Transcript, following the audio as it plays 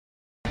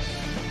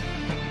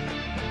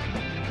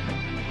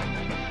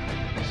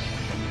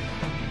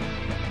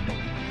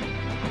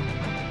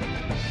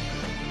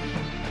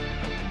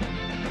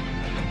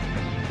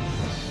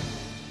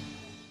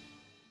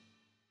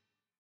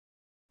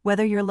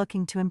Whether you're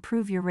looking to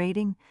improve your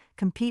rating,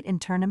 compete in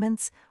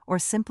tournaments, or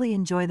simply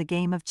enjoy the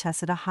game of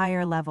chess at a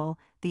higher level,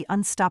 the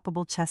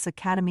Unstoppable Chess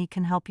Academy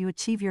can help you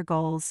achieve your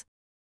goals.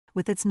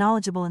 With its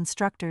knowledgeable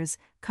instructors,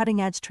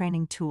 cutting-edge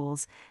training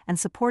tools, and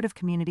supportive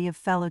community of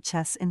fellow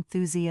chess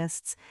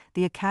enthusiasts,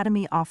 the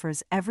Academy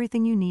offers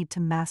everything you need to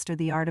master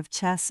the art of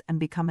chess and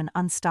become an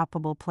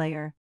unstoppable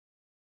player.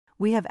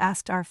 We have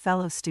asked our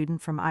fellow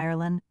student from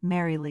Ireland,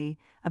 Mary Lea,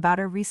 about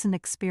her recent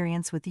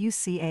experience with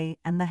UCA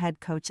and the head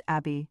coach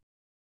Abi.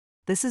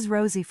 This is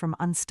Rosie from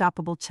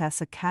Unstoppable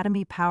Chess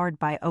Academy, powered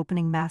by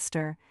Opening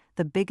Master,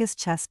 the biggest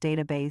chess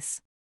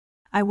database.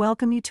 I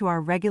welcome you to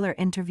our regular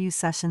interview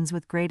sessions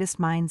with greatest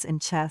minds in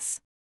chess.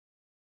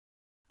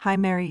 Hi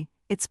Mary,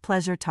 it's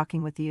pleasure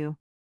talking with you.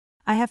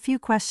 I have few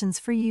questions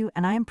for you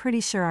and I am pretty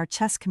sure our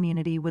chess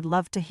community would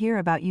love to hear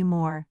about you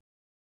more.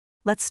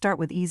 Let's start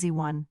with easy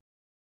one.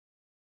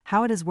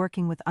 How it is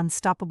working with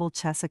Unstoppable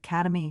Chess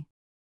Academy?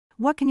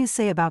 What can you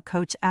say about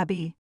Coach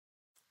Abi?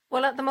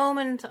 Well, at the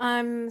moment,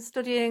 I'm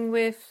studying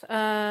with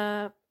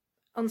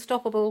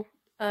Unstoppable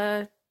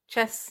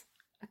Chess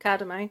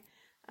Academy,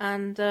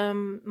 and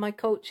my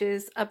coach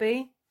is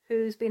Abi,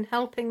 who's been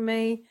helping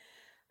me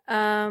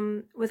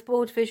with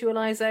board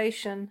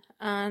visualization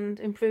and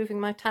improving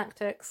my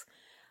tactics.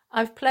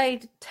 I've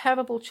played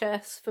terrible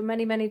chess for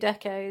many, many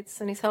decades,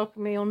 and he's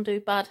helping me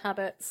undo bad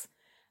habits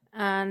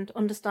and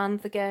understand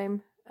the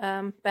game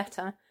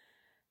better,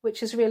 which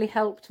has really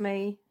helped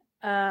me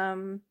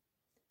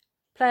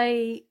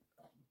play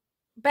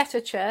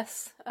better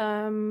chess,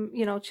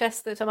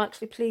 chess that I'm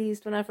actually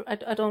pleased whenever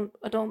I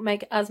don't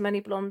make as many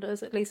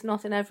blunders, at least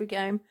not in every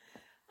game.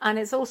 And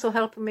it's also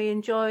helping me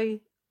enjoy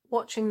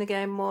watching the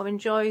game more,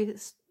 enjoy,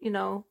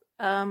 the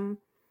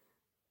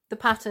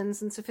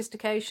patterns and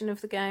sophistication of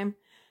the game.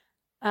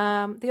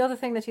 The other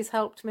thing that he's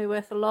helped me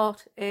with a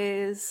lot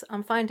is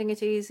I'm finding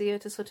it easier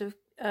to sort of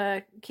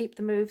keep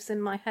the moves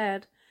in my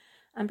head.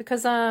 And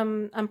because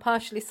I'm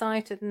partially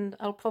sighted and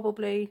I'll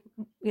probably,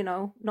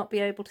 not be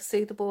able to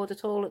see the board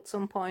at all at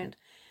some point,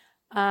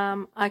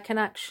 I can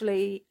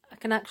actually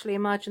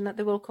imagine that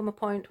there will come a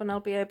point when I'll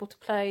be able to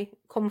play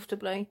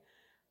comfortably,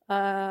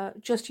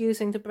 just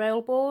using the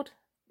braille board.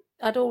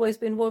 I'd always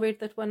been worried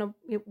that when I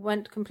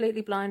went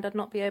completely blind, I'd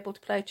not be able to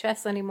play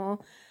chess anymore.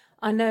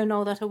 I now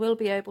know that I will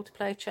be able to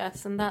play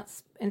chess, and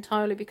that's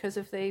entirely because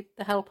of the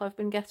help I've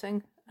been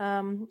getting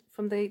from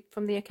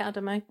the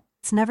academy.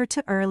 It's never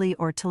too early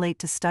or too late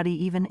to study,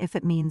 even if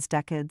it means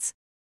decades.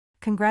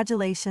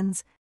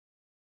 Congratulations.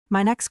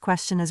 My next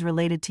question is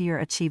related to your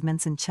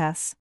achievements in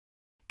chess.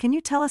 Can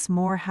you tell us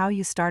more how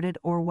you started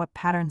or what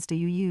patterns do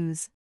you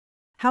use?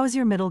 How is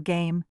your middle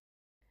game?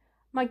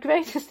 My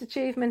greatest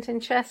achievement in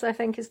chess, I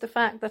think, is the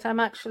fact that I'm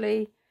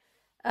actually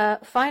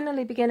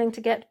finally beginning to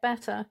get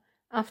better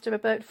after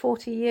about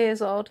 40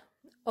 years odd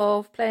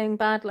of playing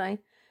badly.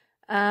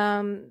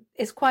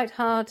 It's quite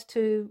hard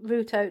to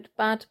root out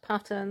bad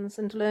patterns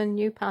and learn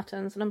new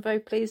patterns, and I'm very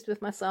pleased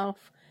with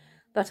myself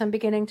that I'm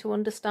beginning to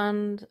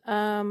understand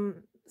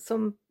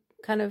some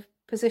kind of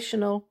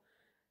positional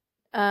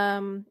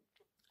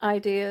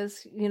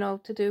ideas,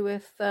 to do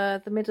with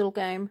the middle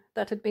game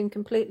that had been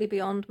completely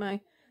beyond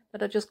me,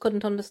 that I just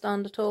couldn't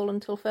understand at all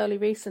until fairly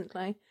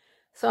recently.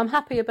 So I'm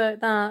happy about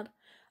that.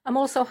 I'm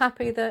also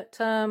happy that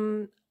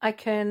I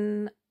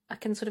can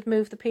sort of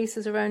move the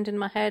pieces around in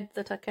my head,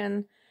 that I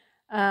can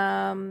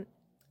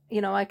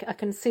I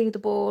can see the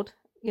board,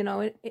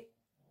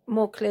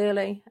 more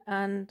clearly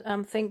and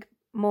think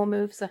more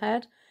moves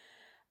ahead.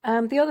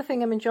 The other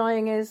thing I'm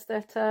enjoying is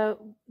that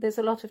there's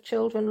a lot of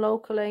children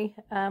locally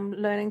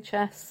learning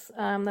chess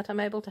that I'm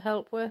able to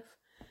help with.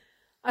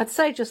 I'd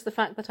say just the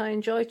fact that I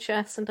enjoy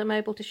chess and I'm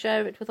able to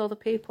share it with other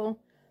people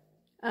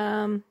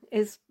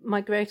is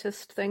my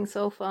greatest thing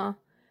so far.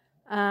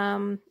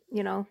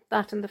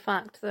 That and the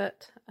fact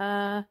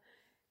that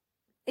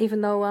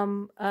even though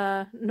I'm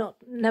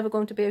never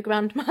going to be a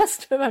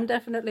grandmaster, I'm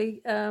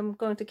definitely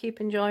going to keep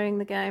enjoying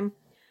the game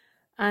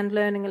and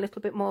learning a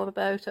little bit more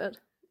about it.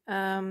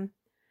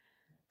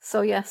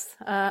 So yes,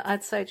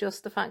 I'd say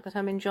just the fact that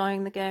I'm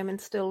enjoying the game and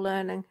still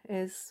learning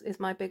is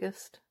my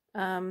biggest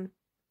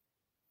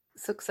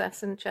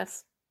success in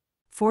chess.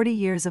 40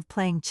 years of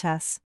playing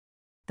chess.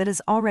 That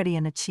is already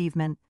an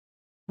achievement.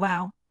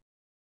 Wow.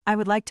 I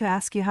would like to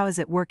ask you, how is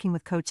it working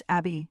with Coach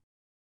Abi?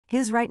 He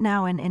is right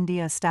now in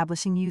India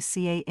establishing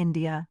UCA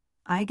India.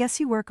 I guess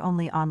you work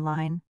only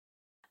online.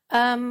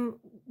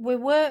 We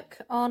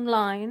work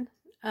online.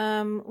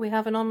 We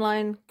have an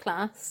online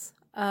class.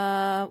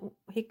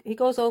 He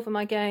goes over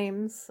my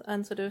games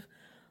and sort of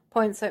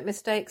points out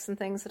mistakes and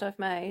things that I've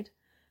made.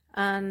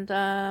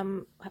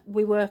 And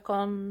we work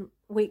on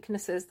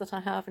weaknesses that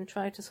I have and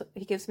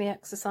he gives me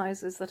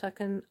exercises that I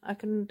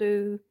can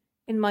do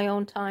in my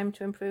own time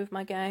to improve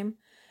my game.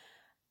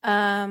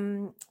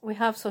 We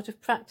have sort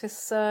of practice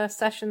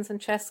sessions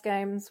and chess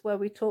games where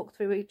we talk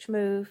through each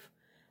move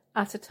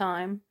at a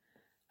time.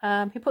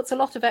 He puts a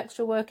lot of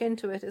extra work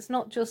into it. It's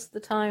not just the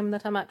time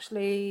that I'm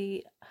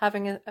actually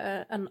having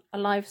a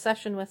live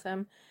session with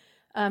him.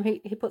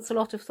 He puts a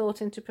lot of thought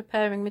into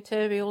preparing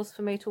materials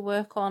for me to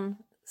work on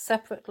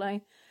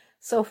separately.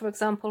 So, for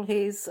example,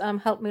 he's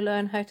helped me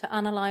learn how to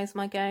analyze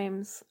my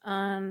games,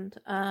 and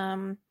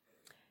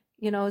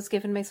has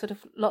given me sort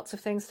of lots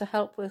of things to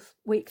help with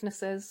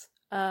weaknesses.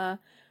 As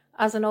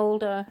an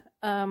older,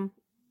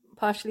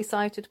 partially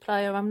sighted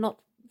player, I'm not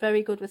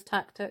very good with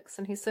tactics,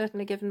 and he's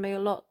certainly given me a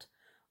lot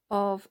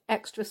of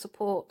extra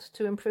support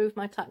to improve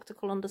my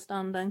tactical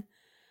understanding.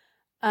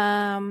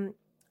 And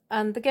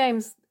the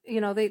games,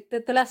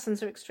 the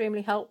lessons are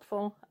extremely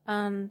helpful,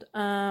 and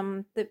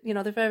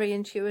they're very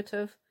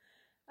intuitive.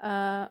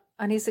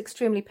 And he's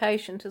extremely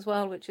patient as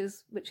well, which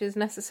is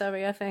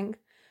necessary, I think.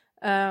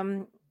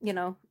 So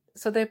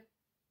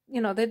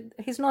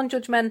he's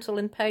non-judgmental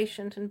and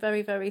patient and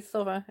very, very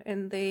thorough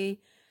in the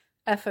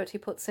effort he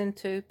puts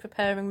into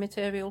preparing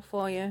material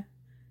for you.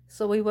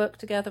 So we work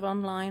together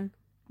online.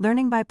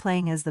 Learning by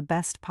playing is the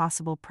best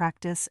possible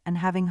practice, and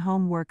having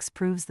homeworks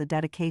proves the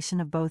dedication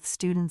of both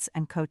students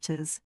and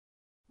coaches.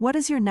 What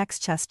is your next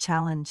chess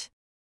challenge?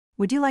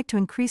 Would you like to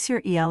increase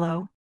your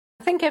ELO?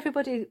 I think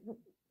everybody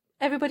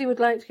would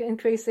like to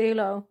increase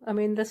ELO. I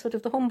mean, the sort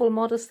of the humble,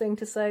 modest thing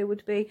to say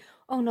would be,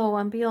 oh no,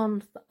 I'm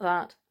beyond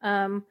that.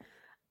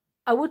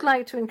 I would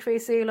like to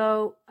increase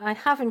ELO. I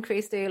have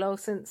increased ELO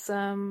since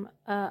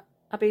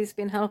Abi's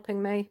been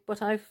helping me,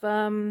 but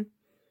I'm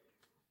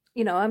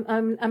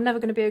never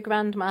going to be a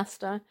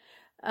grandmaster.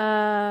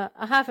 I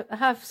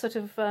have sort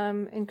of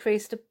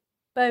increased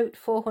about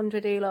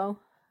 400 ELO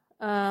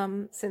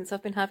since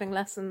I've been having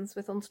lessons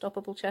with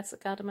Unstoppable Chess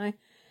Academy.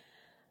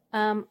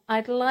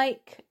 I'd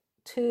like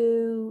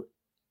to,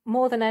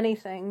 more than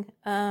anything,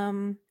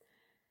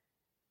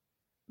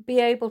 be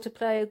able to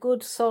play a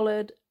good,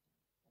 solid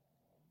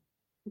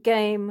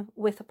game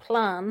with a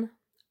plan,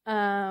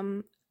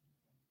 and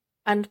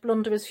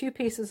blunder as few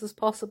pieces as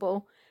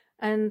possible,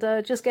 and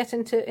just get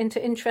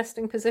into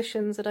interesting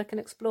positions that I can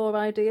explore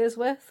ideas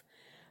with.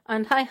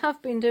 And I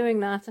have been doing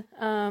that.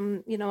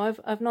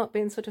 I've not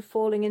been sort of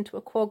falling into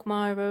a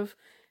quagmire of,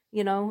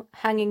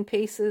 hanging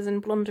pieces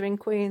and blundering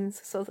queens.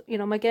 So,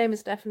 my game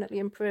has definitely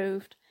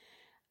improved.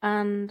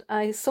 And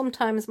I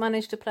sometimes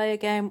manage to play a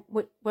game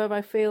where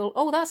I feel,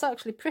 oh, that's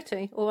actually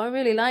pretty, or I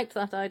really liked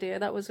that idea.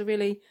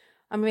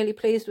 I'm really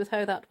pleased with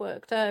how that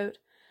worked out.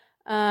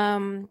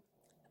 And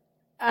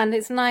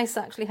it's nice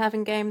actually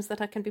having games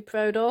that I can be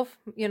proud of,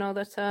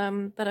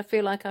 that I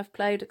feel like I've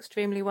played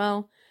extremely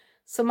well.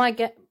 So my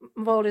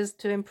role is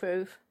to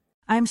improve.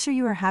 I'm sure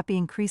you are happy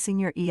increasing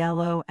your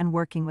ELO and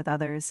working with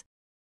others.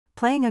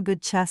 Playing a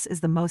good chess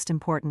is the most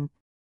important.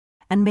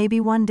 And maybe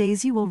one day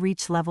you will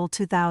reach level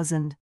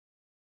 2000.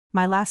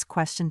 My last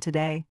question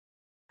today.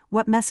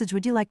 What message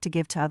would you like to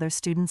give to other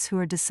students who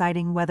are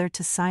deciding whether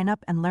to sign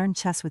up and learn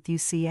chess with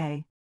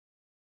UCA?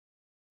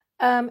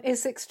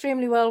 It's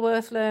extremely well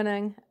worth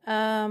learning.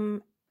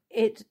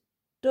 It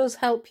does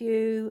help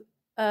you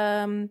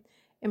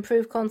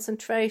improve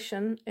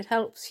concentration. It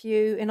helps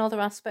you in other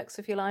aspects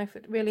of your life.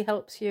 It really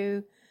helps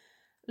you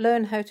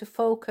learn how to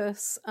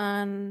focus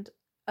and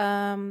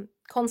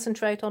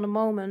concentrate on a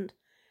moment.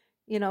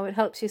 It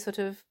helps you sort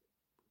of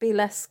be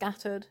less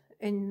scattered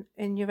in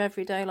your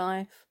everyday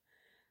life.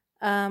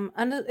 And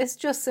it's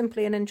just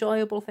simply an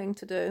enjoyable thing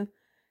to do.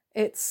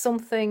 It's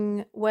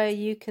something where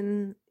you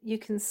can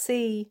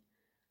see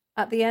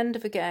at the end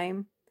of a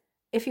game,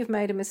 if you've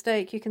made a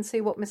mistake, you can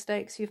see what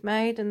mistakes you've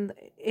made, and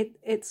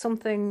it's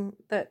something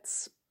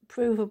that's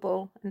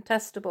provable and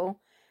testable,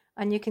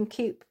 and you can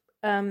keep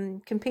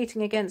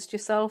competing against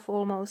yourself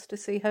almost to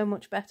see how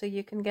much better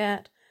you can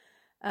get,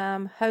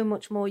 how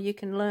much more you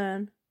can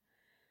learn.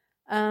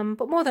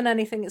 But more than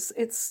anything,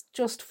 it's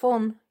just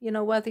fun,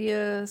 whether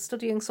you're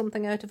studying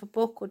something out of a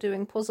book or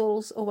doing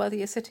puzzles, or whether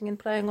you're sitting and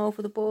playing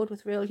over the board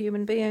with real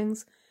human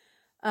beings.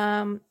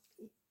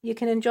 You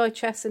can enjoy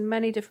chess in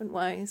many different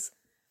ways,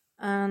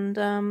 and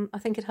I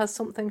think it has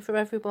something for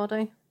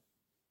everybody.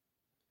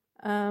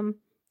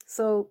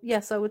 So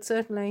yes, I would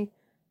certainly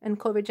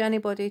encourage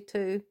anybody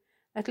to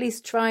at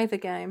least try the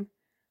game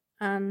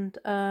and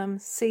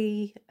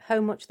see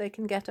how much they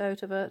can get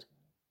out of it.